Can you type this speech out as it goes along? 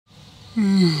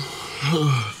Good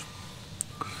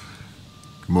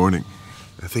morning.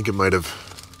 I think it might have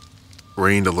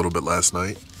rained a little bit last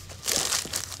night.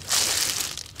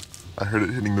 I heard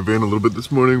it hitting the van a little bit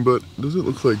this morning, but it doesn't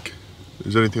look like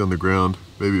there's anything on the ground.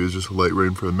 Maybe it was just a light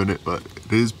rain for a minute, but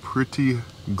it is pretty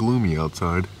gloomy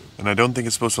outside. And I don't think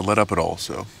it's supposed to let up at all,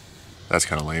 so that's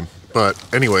kind of lame. But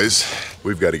anyways,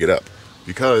 we've got to get up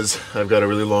because I've got a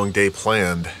really long day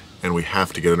planned and we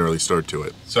have to get an early start to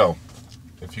it. So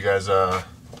if you guys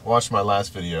watched my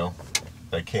last video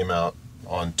that came out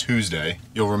on Tuesday,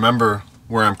 you'll remember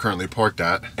where I'm currently parked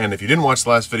at. And if you didn't watch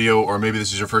the last video, or maybe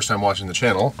this is your first time watching the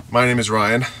channel, my name is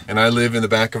Ryan and I live in the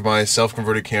back of my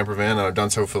self-converted camper van, and I've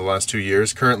done so for the last 2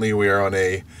 years. Currently we are on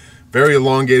a very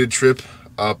elongated trip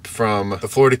up from the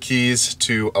Florida Keys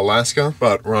to Alaska,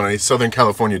 but we're on a Southern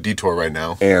California detour right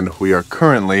now. And we are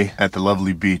currently at the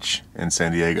lovely beach in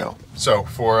San Diego. So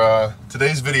for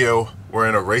today's video, we're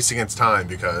in a race against time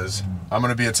because I'm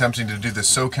gonna be attempting to do the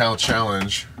SoCal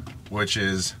challenge, which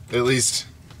is at least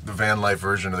the Vanlife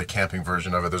version or the camping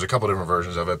version of it. There's a couple different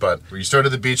versions of it, but you start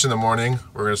at the beach in the morning.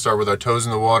 We're gonna start with our toes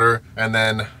in the water, and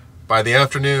then by the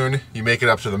afternoon, you make it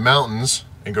up to the mountains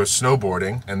and go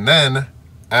snowboarding. And then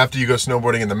after you go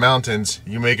snowboarding in the mountains,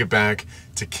 you make it back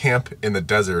to camp in the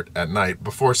desert at night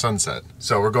before sunset.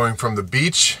 So we're going from the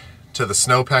beach to the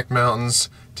snow-packed mountains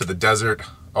to the desert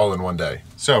all in one day.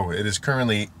 So it is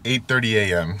currently 8:30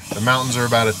 a.m. The mountains are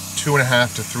about a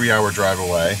 2.5 to 3 hour drive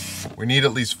away. We need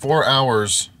at least 4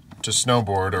 hours to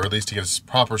snowboard, or at least to get a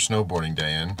proper snowboarding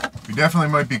day in. We definitely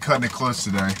might be cutting it close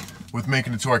today with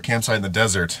making it to our campsite in the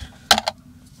desert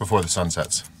before the sun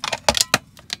sets.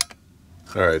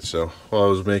 All right, so while I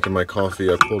was making my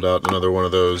coffee, I pulled out another one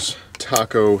of those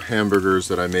taco hamburgers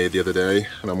that I made the other day,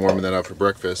 and I'm warming that up for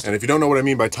breakfast. And if you don't know what I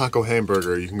mean by taco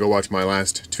hamburger, you can go watch my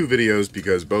last 2 videos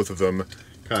because both of them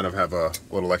kind of have a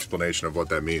little explanation of what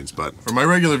that means. But for my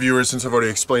regular viewers, since I've already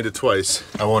explained it twice,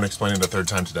 I won't explain it a third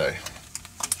time today.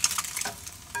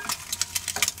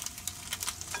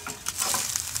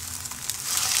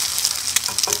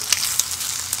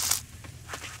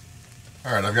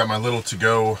 All right, I've got my little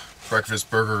to-go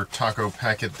breakfast burger taco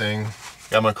packet thing.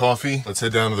 Got my coffee. Let's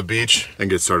head down to the beach and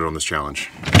get started on this challenge.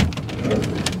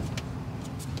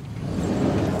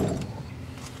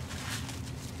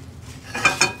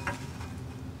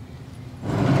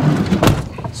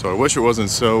 So I wish it wasn't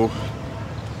so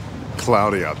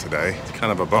cloudy out today. It's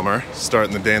kind of a bummer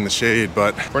starting the day in the shade,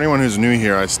 but for anyone who's new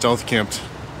here, I stealth camped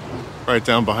right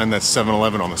down behind that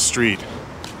 7-Eleven on the street.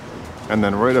 And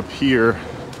then right up here,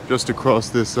 just across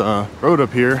this road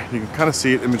up here, you can kind of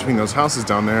see it in between those houses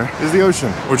down there, is the ocean,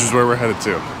 which is where we're headed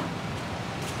to.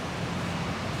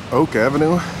 Oak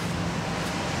Avenue,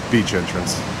 beach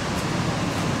entrance.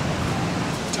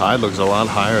 Tide looks a lot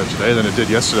higher today than it did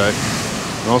yesterday.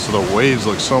 And also the waves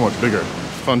look so much bigger.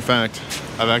 Fun fact,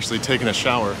 I've actually taken a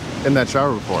shower in that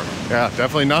shower before. Yeah,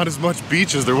 definitely not as much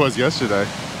beach as there was yesterday.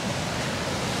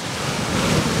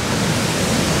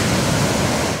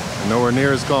 And nowhere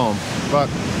near as calm, but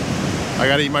I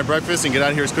gotta eat my breakfast and get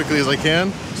out of here as quickly as I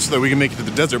can so that we can make it to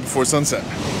the desert before sunset.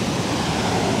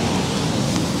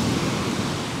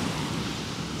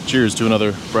 Cheers to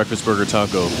another breakfast burger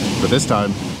taco, but this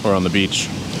time we're on the beach.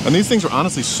 And these things are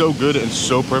honestly so good and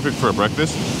so perfect for a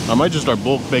breakfast. I might just start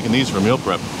bulk making these for meal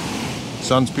prep.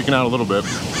 Sun's peeking out a little bit.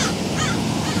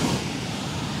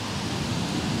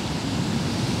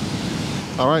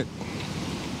 All right,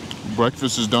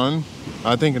 breakfast is done.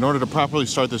 I think in order to properly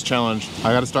start this challenge,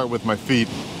 I gotta start with my feet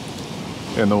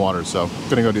in the water, so I'm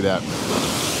gonna go do that.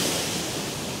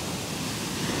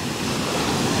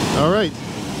 All right,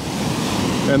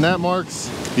 and that marks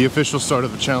the official start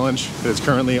of the challenge. It's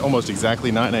currently almost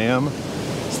exactly 9 a.m.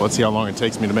 So let's see how long it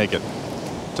takes me to make it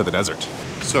to the desert.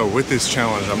 So with this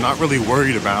challenge, I'm not really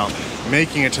worried about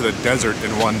making it to the desert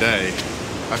in one day.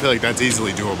 I feel like that's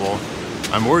easily doable.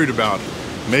 I'm worried about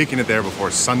making it there before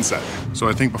sunset. So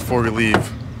I think before we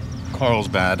leave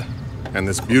Carlsbad and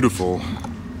this beautiful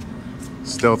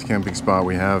stealth camping spot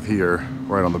we have here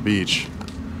right on the beach,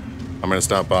 I'm gonna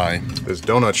stop by this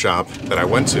donut shop that I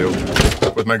went to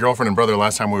with my girlfriend and brother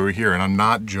last time we were here, and I'm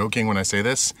not joking when I say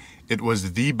this. It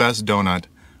was the best donut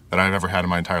that I've ever had in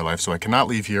my entire life, so I cannot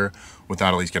leave here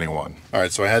without at least getting one. All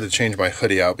right, so I had to change my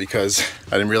hoodie out because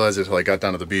I didn't realize it until I got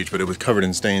down to the beach, but it was covered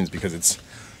in stains because it's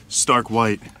stark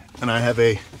white, and I have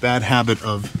a bad habit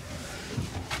of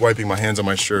wiping my hands on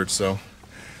my shirt, so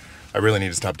I really need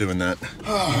to stop doing that.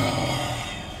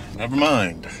 Never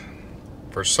mind.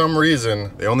 For some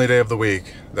reason, the only day of the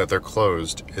week that they're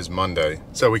closed is Monday,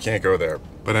 so we can't go there.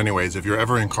 But anyways, if you're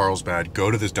ever in Carlsbad, go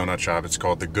to this donut shop. It's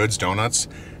called The Goods Donuts,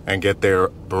 and get their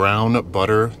brown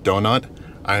butter donut.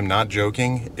 I am not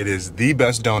joking. It is the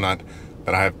best donut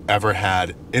that I have ever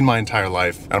had in my entire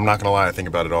life. I'm not gonna lie, I think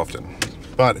about it often.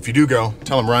 But if you do go,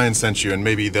 tell them Ryan sent you and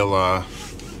maybe they'll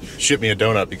ship me a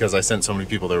donut because I sent so many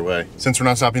people their way. Since we're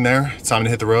not stopping there, it's time to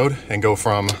hit the road and go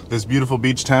from this beautiful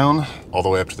beach town all the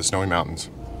way up to the snowy mountains.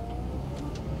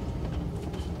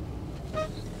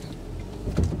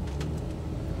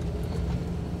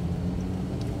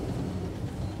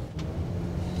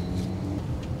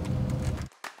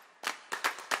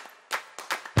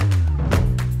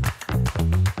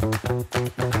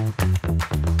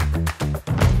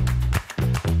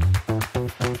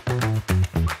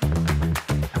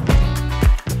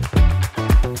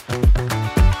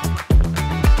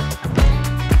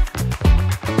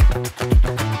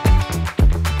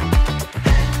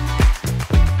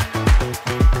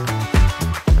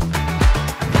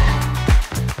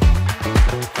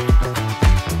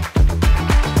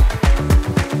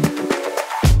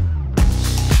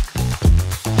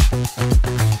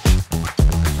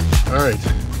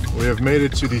 We have made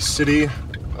it to the city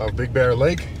of Big Bear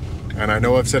Lake, and I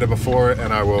know I've said it before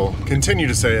and I will continue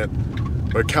to say it,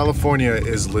 but California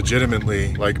is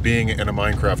legitimately like being in a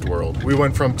Minecraft world. We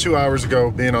went from 2 hours ago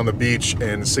being on the beach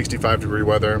in 65-degree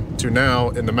weather to now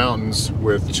in the mountains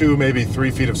with 2, maybe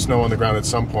 3 feet of snow on the ground at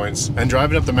some points. And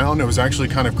driving up the mountain, it was actually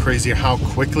kind of crazy how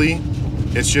quickly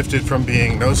it shifted from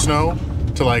being no snow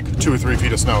to like 2 or 3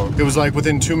 feet of snow. It was like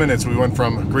within 2 minutes we went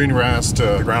from green grass to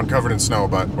the ground covered in snow,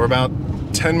 but we're about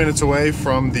 10 minutes away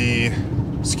from the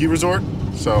ski resort,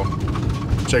 so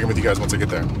check in with you guys once I get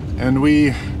there. And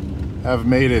we have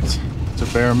made it to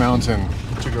Bear Mountain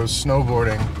to go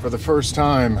snowboarding for the first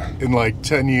time in like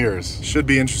 10 years. Should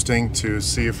be interesting to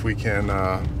see if we can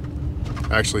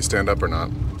actually stand up or not.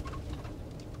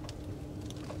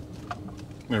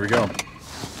 There we go.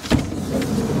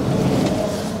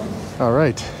 All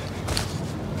right,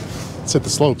 let's hit the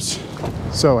slopes.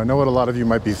 So I know what a lot of you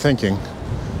might be thinking.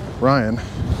 Ryan,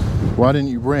 why didn't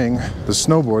you bring the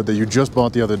snowboard that you just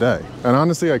bought the other day? And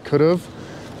honestly, I could have,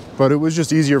 but it was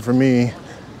just easier for me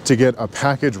to get a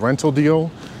package rental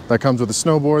deal that comes with the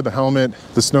snowboard, the helmet,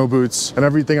 the snow boots, and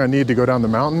everything I need to go down the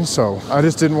mountain. So I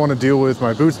just didn't want to deal with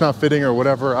my boots not fitting or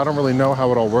whatever. I don't really know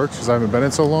how it all works because I haven't been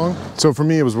in so long. So for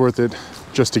me, it was worth it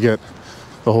just to get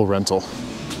the whole rental.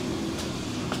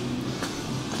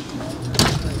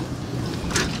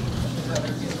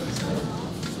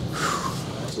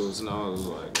 Now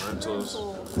like rentals.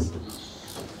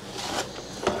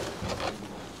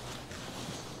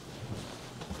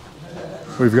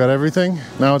 We've got everything.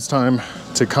 Now it's time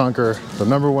to conquer the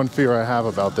 #1 fear I have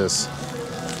about this.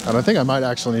 And I think I might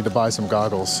actually need to buy some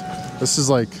goggles. This is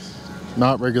like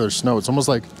not regular snow. It's almost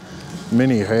like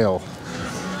mini hail.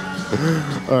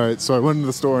 All right, so I went into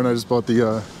the store and I just bought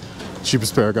the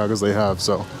cheapest pair of goggles they have,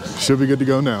 so should be good to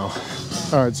go now.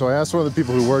 All right, so I asked one of the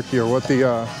people who work here what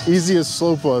the easiest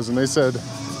slope was, and they said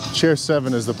Chair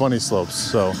 7 is the bunny slopes.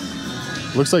 So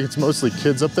looks like it's mostly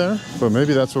kids up there, but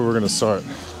maybe that's where we're gonna start.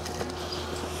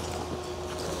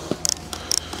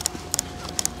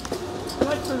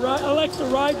 I like to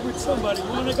ride with somebody. You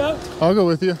wanna go? I'll go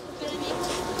with you.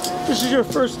 This is your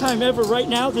first time ever right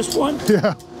now, this one?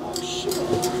 Yeah. Oh,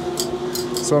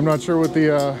 shit. So I'm not sure what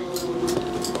the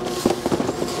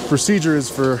procedure is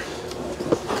for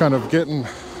kind of getting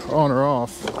on or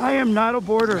off. I am not a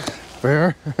boarder.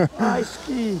 Fair. I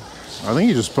ski. I think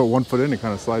you just put 1 foot in and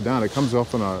kind of slide down. It comes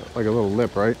off on like a little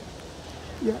lip, right?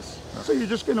 Yes. So you're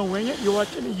just gonna wing it? You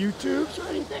watching the YouTubes or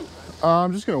anything?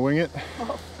 I'm just gonna wing it.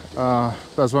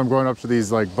 That's why I'm going up to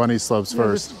these like bunny slopes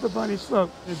first. This is the bunny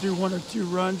slope. You do 1 or 2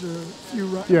 runs or a few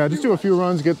runs. Yeah, just do a few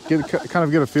runs, kind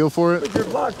of get a feel for it. With your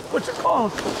vlog. What's it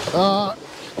called?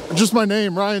 Just my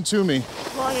name, Ryan Toomey.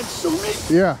 Ryan Toomey?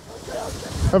 Yeah.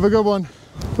 Have a good one.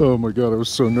 Oh my God, I was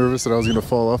so nervous that I was gonna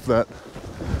fall off that.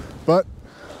 But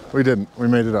we didn't, we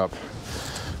made it up.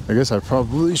 I guess I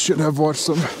probably should have watched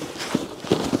some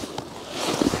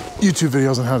YouTube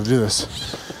videos on how to do this.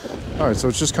 All right, so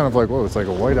it's just kind of like, whoa, it's like a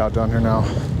whiteout down here now.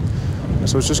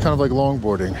 So it's just kind of like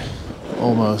longboarding,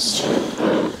 almost.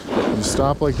 You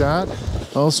stop like that.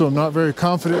 Also, I'm not very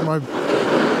confident in my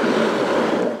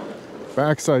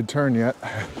backside turn yet.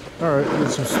 All right,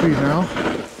 get some speed now.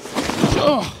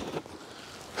 Oh.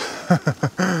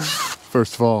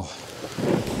 First of all.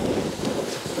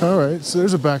 All right, so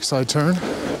there's a backside turn.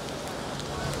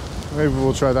 Maybe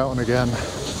we'll try that one again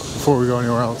before we go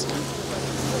anywhere else.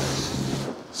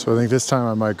 So I think this time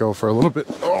I might go for a little bit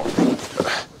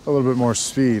more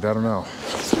speed. I don't know.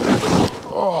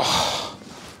 Oh,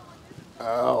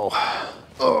 ow.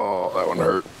 Oh, that one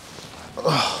hurt.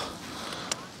 Oh,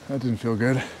 that didn't feel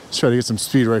good. Let's try to get some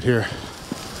speed right here.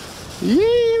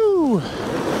 Yee-oo.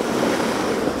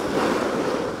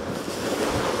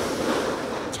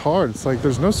 hard. It's like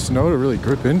there's no snow to really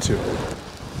grip into.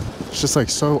 It's just like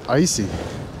so icy.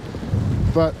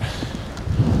 But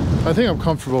I think I'm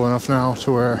comfortable enough now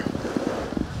to where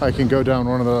I can go down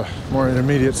one of the more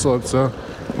intermediate slopes. So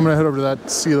I'm gonna head over to that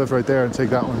ski lift right there and take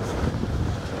that one.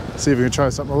 See if we can try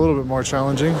something a little bit more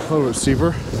challenging, a little bit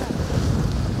steeper.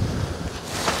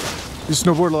 You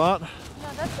snowboard a lot? No,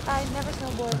 I never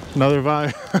snowboard. Neither have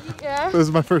I. Yeah. This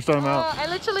is my first time out. I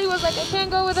literally was like, I can't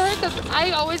go with her because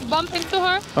I always bump into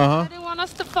her. I didn't want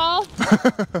us to fall.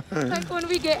 Like when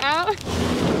we get out.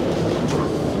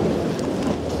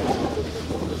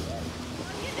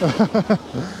 I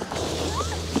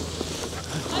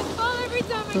fall every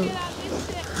time I get out this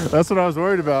shit. That's what I was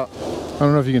worried about. I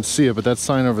don't know if you can see it, but that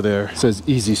sign over there says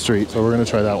Easy Street. So we're gonna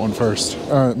try that one first.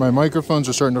 All right, my microphones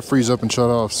are starting to freeze up and shut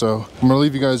off. So I'm gonna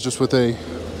leave you guys just with a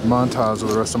montage of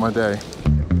the rest of my day.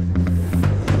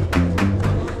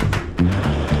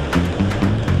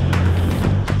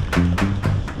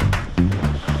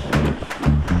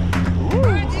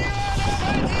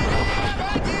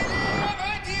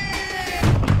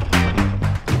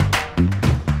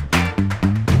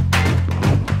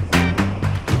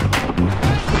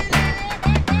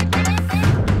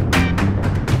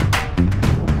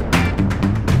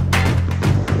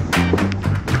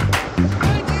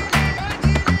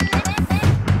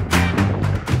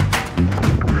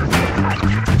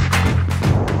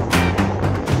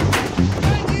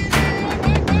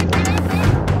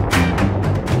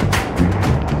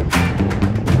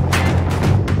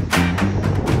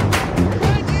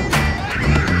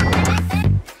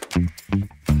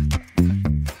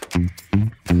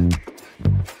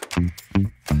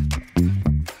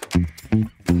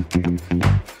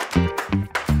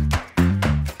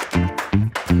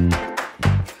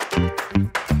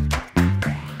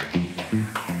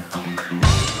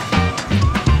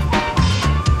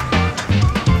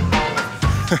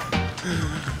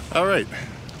 All right,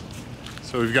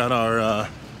 so we've got our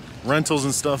rentals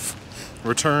and stuff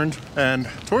returned, and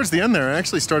towards the end there I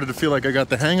actually started to feel like I got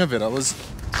the hang of it. I was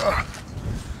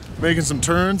making some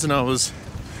turns and I was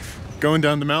going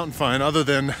down the mountain fine, other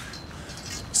than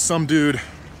some dude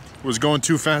was going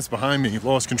too fast behind me,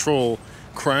 lost control,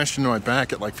 crashed into my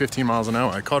back at like 15 miles an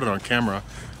hour. I caught it on camera,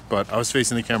 but I was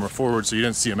facing the camera forward so you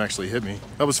didn't see him actually hit me.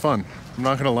 That was fun. I'm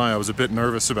not gonna lie, I was a bit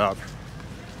nervous about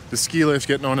the ski lift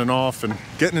getting on and off and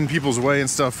getting in people's way and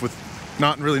stuff with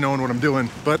not really knowing what I'm doing,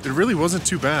 but it really wasn't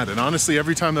too bad. And honestly,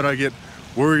 every time that I get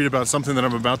worried about something that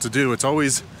I'm about to do, it's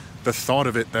always the thought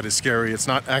of it that is scary. It's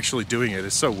not actually doing it.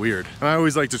 It's so weird. And I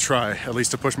always like to try, at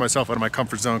least to push myself out of my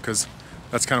comfort zone, because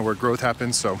that's kind of where growth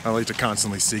happens. So I like to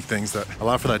constantly seek things that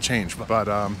allow for that change. But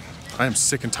I am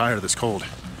sick and tired of this cold.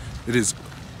 It is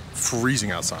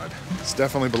freezing outside. It's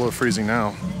definitely below freezing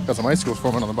now. Got some icicles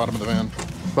forming on the bottom of the van.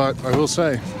 But I will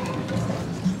say,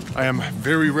 I am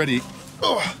very ready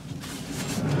for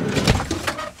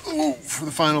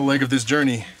the final leg of this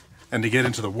journey and to get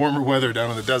into the warmer weather down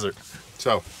in the desert.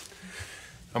 So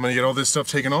I'm gonna get all this stuff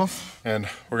taken off and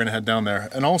we're gonna head down there.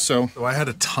 And also, I had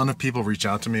a ton of people reach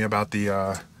out to me about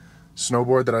the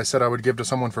snowboard that I said I would give to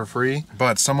someone for free,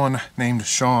 but someone named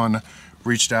Sean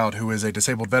reached out, who is a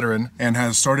disabled veteran and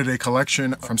has started a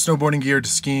collection from snowboarding gear to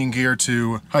skiing gear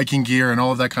to hiking gear and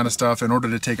all of that kind of stuff in order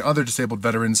to take other disabled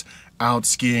veterans out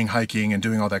skiing, hiking, and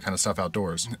doing all that kind of stuff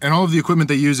outdoors. And all of the equipment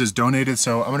they use is donated,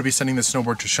 so I'm going to be sending this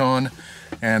snowboard to Sean,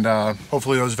 and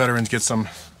hopefully those veterans get some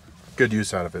good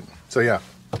use out of it. So yeah,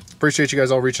 appreciate you guys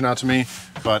all reaching out to me,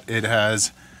 but it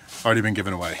has already been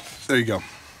given away. There you go.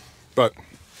 But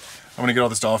I'm going to get all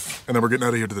this off, and then we're getting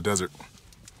out of here to the desert.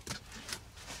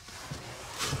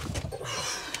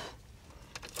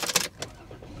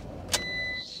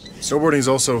 Snowboarding is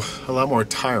also a lot more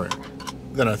tiring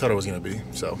than I thought it was going to be,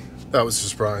 so that was a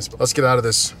surprise. But let's get out of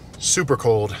this super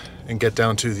cold and get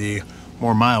down to the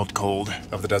more mild cold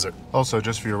of the desert. Also,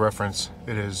 just for your reference,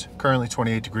 it is currently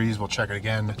 28 degrees. We'll check it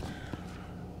again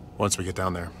once we get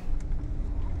down there.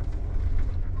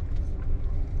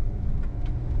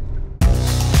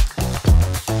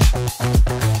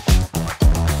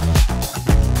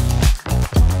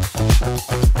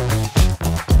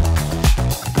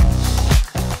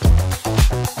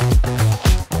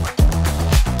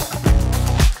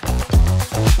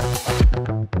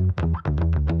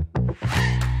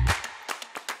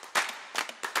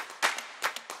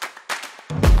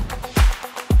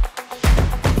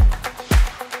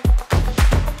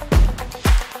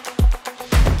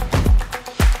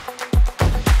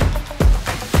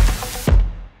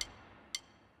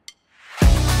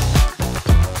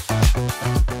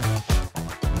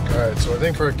 So I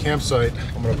think for a campsite,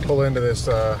 I'm gonna pull into this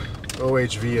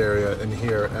OHV area in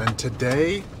here. And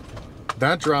today,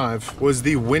 that drive was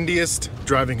the windiest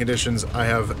driving conditions I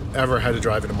have ever had to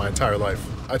drive in my entire life.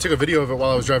 I took a video of it while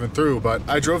I was driving through, but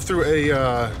I drove through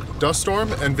a dust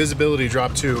storm and visibility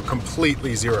dropped to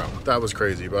completely zero. That was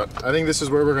crazy, but I think this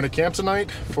is where we're gonna camp tonight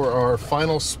for our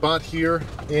final spot here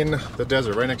in the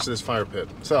desert, right next to this fire pit.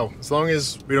 So as long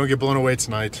as we don't get blown away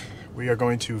tonight, we are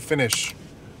going to finish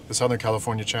the Southern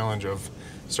California challenge of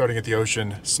starting at the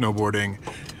ocean, snowboarding,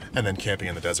 and then camping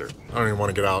in the desert. I don't even want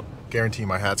to get out. Guarantee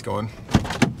my hat's going.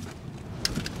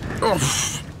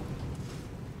 Oh.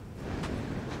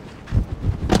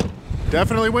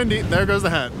 Definitely windy. There goes the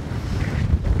hat.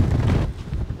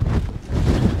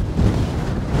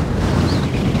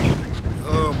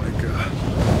 Oh my God.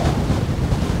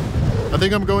 I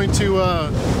think I'm going to,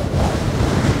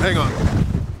 hang on.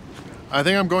 I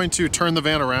think I'm going to turn the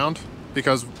van around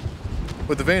because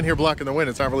with the van here blocking the wind,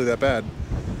 it's not really that bad.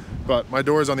 But my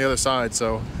door is on the other side,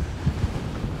 so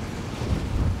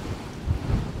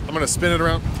I'm gonna spin it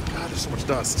around. God, there's so much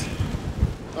dust.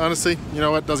 Honestly, you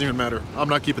know what? Doesn't even matter. I'm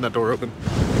not keeping that door open.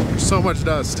 There's so much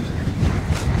dust.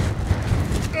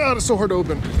 God, it's so hard to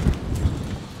open.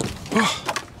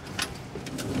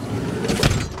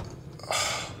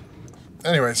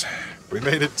 Anyways, we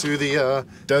made it to the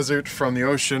desert from the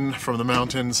ocean, from the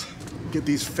mountains. Get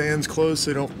these fans closed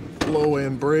so they don't blow away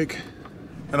and break.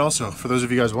 And also, for those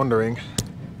of you guys wondering,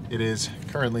 it is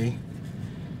currently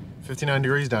 59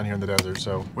 degrees down here in the desert,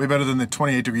 so way better than the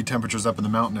 28-degree temperatures up in the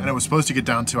mountain. And it was supposed to get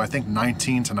down to, I think,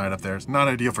 19 tonight up there. It's not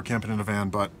ideal for camping in a van,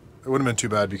 but it wouldn't have been too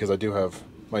bad because I do have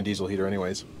my diesel heater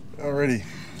anyways. Alrighty,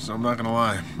 so I'm not gonna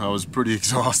lie, I was pretty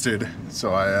exhausted,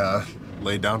 so I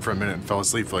laid down for a minute and fell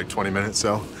asleep for like 20 minutes,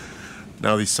 so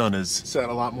now the sun is set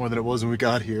a lot more than it was when we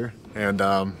got here, and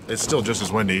it's still just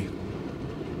as windy.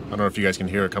 I don't know if you guys can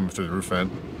hear it coming through the roof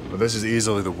vent, but this is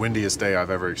easily the windiest day I've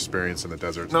ever experienced in the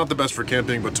desert. Not the best for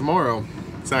camping, but tomorrow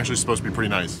it's actually supposed to be pretty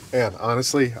nice. And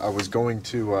honestly, I was going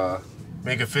to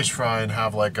make a fish fry and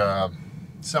have like a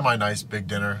semi-nice big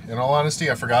dinner. In all honesty,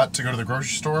 I forgot to go to the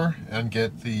grocery store and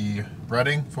get the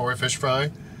breading for a fish fry.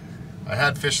 I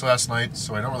had fish last night,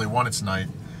 so I don't really want it tonight.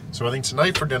 So I think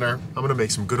tonight for dinner, I'm gonna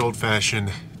make some good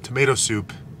old-fashioned tomato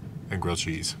soup and grilled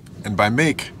cheese. And by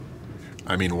make,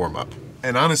 I mean warm up.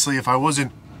 And honestly, if I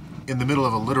wasn't in the middle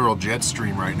of a literal jet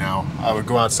stream right now, I would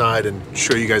go outside and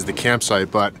show you guys the campsite,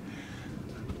 but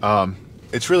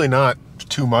it's really not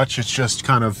too much. It's just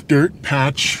kind of dirt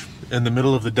patch in the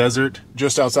middle of the desert,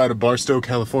 just outside of Barstow,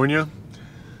 California.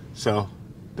 So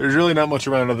there's really not much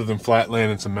around other than flat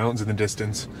land and some mountains in the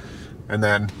distance, and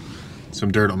then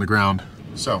some dirt on the ground.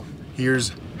 So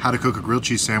here's how to cook a grilled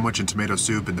cheese sandwich and tomato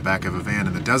soup in the back of a van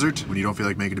in the desert when you don't feel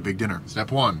like making a big dinner.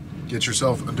 Step 1, get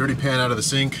yourself a dirty pan out of the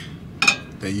sink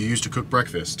that you use to cook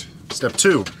breakfast. Step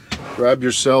 2, grab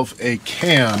yourself a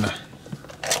can,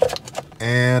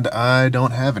 and I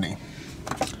don't have any.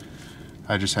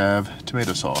 I just have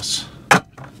tomato sauce.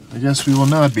 I guess we will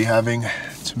not be having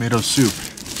tomato soup.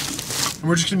 And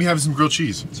we're just gonna be having some grilled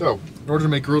cheese. So, in order to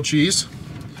make grilled cheese,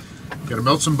 you gotta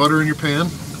melt some butter in your pan.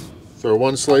 Throw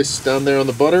one slice down there on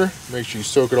the butter. Make sure you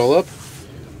soak it all up.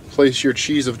 Place your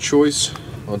cheese of choice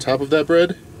on top of that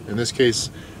bread. In this case,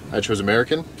 I chose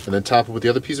American. And then top it with the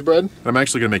other piece of bread. I'm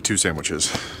actually gonna make 2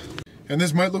 sandwiches. And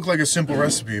this might look like a simple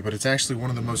recipe, but it's actually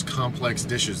one of the most complex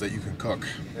dishes that you can cook.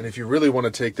 And if you really want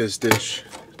to take this dish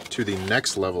to the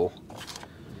next level,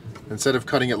 instead of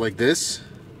cutting it like this,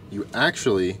 you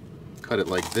actually cut it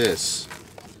like this,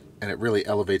 and it really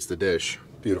elevates the dish.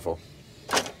 Beautiful.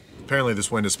 Apparently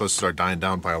this wind is supposed to start dying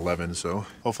down by 11, so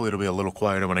hopefully it'll be a little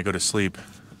quieter when I go to sleep.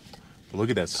 But look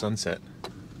at that sunset.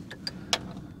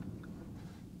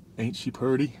 Ain't she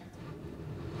pretty?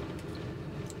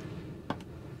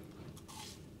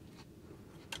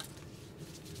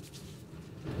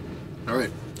 All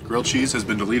right, grilled cheese has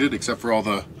been deleted except for all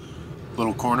the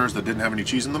little corners that didn't have any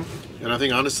cheese in them. And I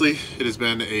think honestly, it has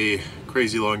been a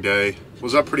crazy long day.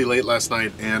 Was up pretty late last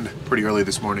night and pretty early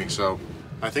this morning, so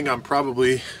I think I'm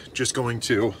probably just going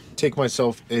to take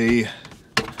myself a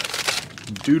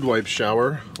dude wipe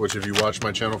shower, which if you watch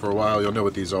my channel for a while, you'll know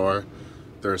what these are.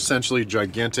 They're essentially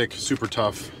gigantic, super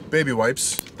tough baby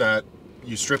wipes that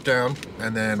you strip down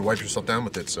and then wipe yourself down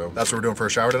with it. So that's what we're doing for a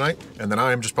shower tonight. And then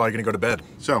I'm just probably gonna go to bed.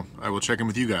 So I will check in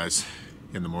with you guys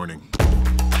in the morning.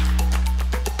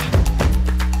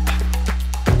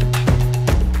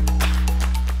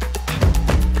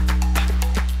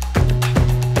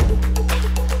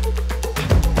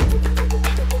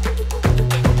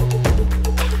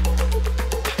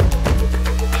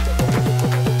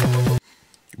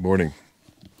 Good morning.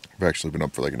 I've actually been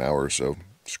up for like an hour or so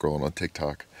scrolling on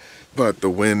TikTok. But the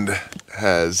wind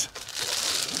has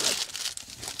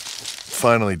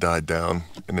finally died down,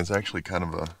 and it's actually kind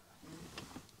of a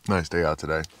nice day out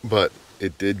today. But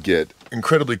it did get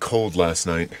incredibly cold last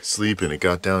night. Sleeping, it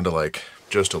got down to like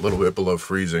just a little bit below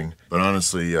freezing. But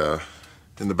honestly,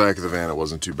 in the back of the van, it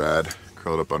wasn't too bad.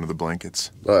 Curled up under the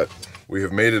blankets. But we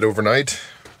have made it overnight,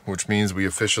 which means we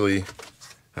officially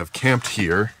have camped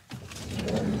here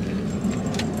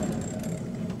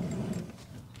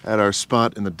at our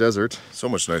spot in the desert. So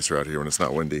much nicer out here when it's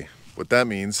not windy. What that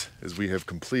means is we have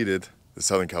completed the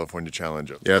Southern California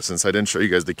Challenge. Yeah, since I didn't show you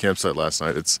guys the campsite last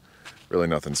night, it's really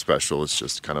nothing special. It's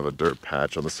just kind of a dirt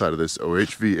patch on the side of this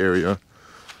OHV area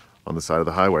on the side of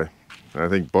the highway. And I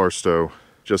think Barstow,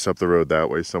 just up the road that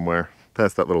way somewhere,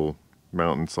 past that little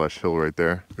mountain slash hill right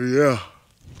there. Yeah,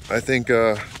 I think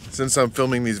since I'm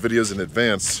filming these videos in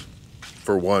advance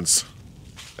for once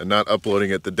and not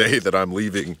uploading it the day that I'm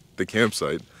leaving the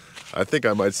campsite, I think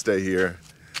I might stay here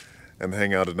and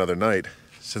hang out another night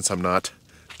since I'm not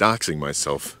doxing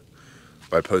myself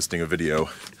by posting a video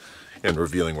and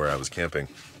revealing where I was camping.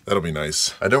 That'll be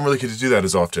nice. I don't really get to do that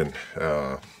as often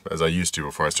as I used to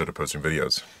before I started posting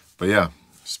videos. But yeah,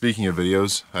 speaking of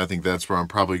videos, I think that's where I'm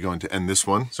probably going to end this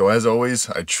one. So as always,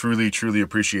 I truly, truly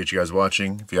appreciate you guys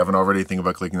watching. If you haven't already, think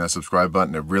about clicking that subscribe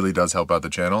button. It really does help out the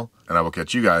channel. And I will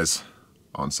catch you guys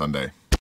on Sunday.